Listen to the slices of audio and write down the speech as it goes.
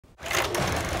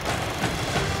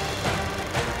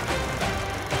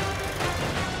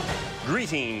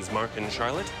Greetings, Mark and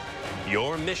Charlotte.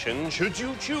 Your mission, should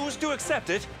you choose to accept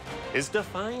it, is to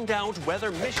find out whether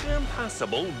Mission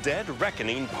Impossible Dead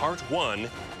Reckoning Part 1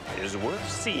 is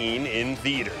worth seeing in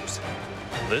theaters.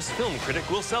 This film critic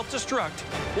will self-destruct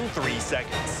in 3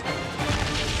 seconds.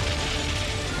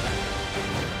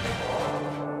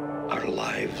 Our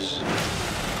lives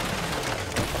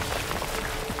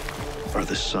are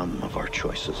the sum of our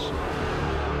choices,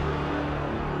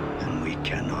 and we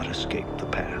cannot escape the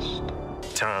past.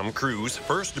 Tom Cruise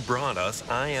first brought us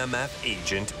IMF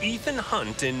agent Ethan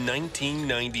Hunt in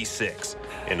 1996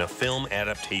 in a film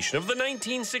adaptation of the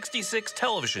 1966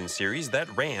 television series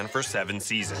that ran for 7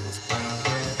 seasons.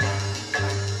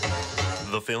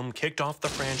 The film kicked off the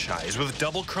franchise with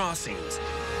double crossings.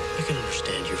 I can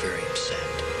understand you're very upset.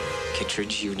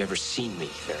 Kittredge, you've never seen me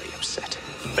very upset.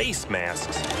 Face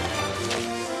masks.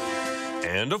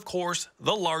 And, of course,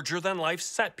 the larger-than-life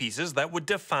set pieces that would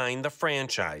define the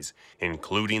franchise,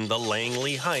 including the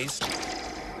Langley heist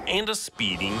and a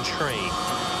speeding train.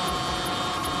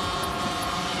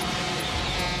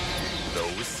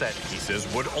 Those set pieces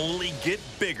would only get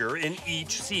bigger in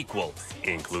each sequel,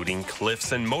 including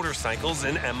cliffs and motorcycles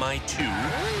in MI2,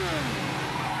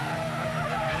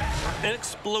 an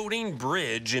exploding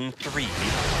bridge in 3,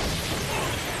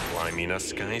 climbing a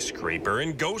skyscraper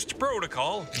in Ghost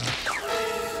Protocol,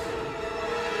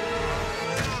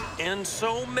 and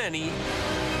so many,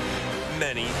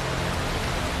 many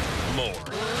more,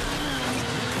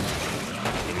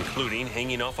 including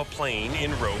hanging off a plane in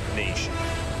Rogue Nation.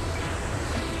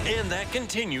 And that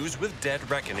continues with Dead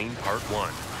Reckoning Part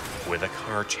 1, with a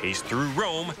car chase through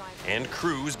Rome and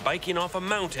Cruise biking off a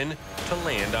mountain to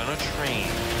land on a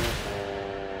train.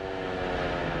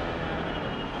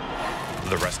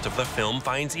 The rest of the film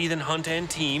finds Ethan Hunt and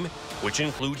team, which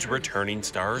includes returning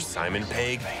stars Simon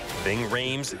Pegg, Ving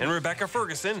Rhames, and Rebecca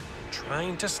Ferguson,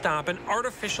 trying to stop an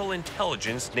artificial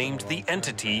intelligence named the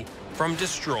Entity from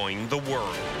destroying the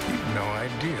world. You've no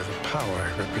idea the power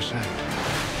I represent.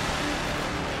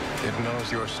 It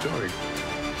knows your story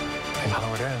and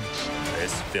how it ends.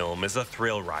 This film is a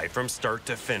thrill ride from start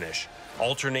to finish,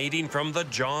 alternating from the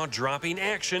jaw-dropping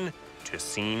action to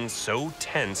scenes so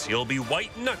tense you'll be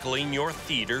white-knuckling your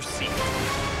theater seat.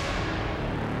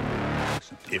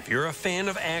 If you're a fan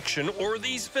of action or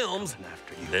these films,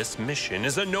 this mission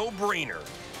is a no-brainer.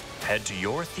 Head to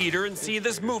your theater and see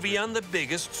this movie on the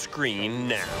biggest screen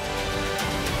now.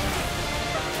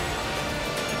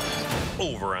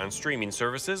 Over on streaming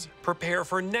services, prepare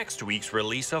for next week's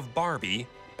release of Barbie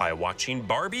by watching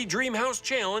Barbie Dreamhouse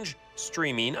Challenge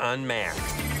streaming on Max.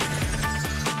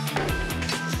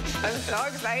 I'm so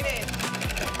excited.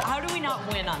 How do we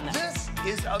not win on this?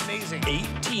 This is amazing.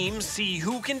 8 teams see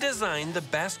who can design the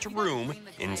best room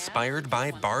inspired by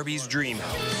Barbie's dream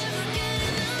house.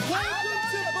 Welcome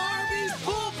to Barbie's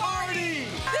pool party!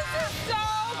 This is so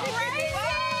crazy!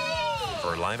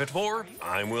 For Live at 4,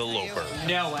 I'm Wil Loper.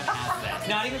 No one has this.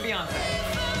 Not even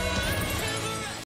Beyonce.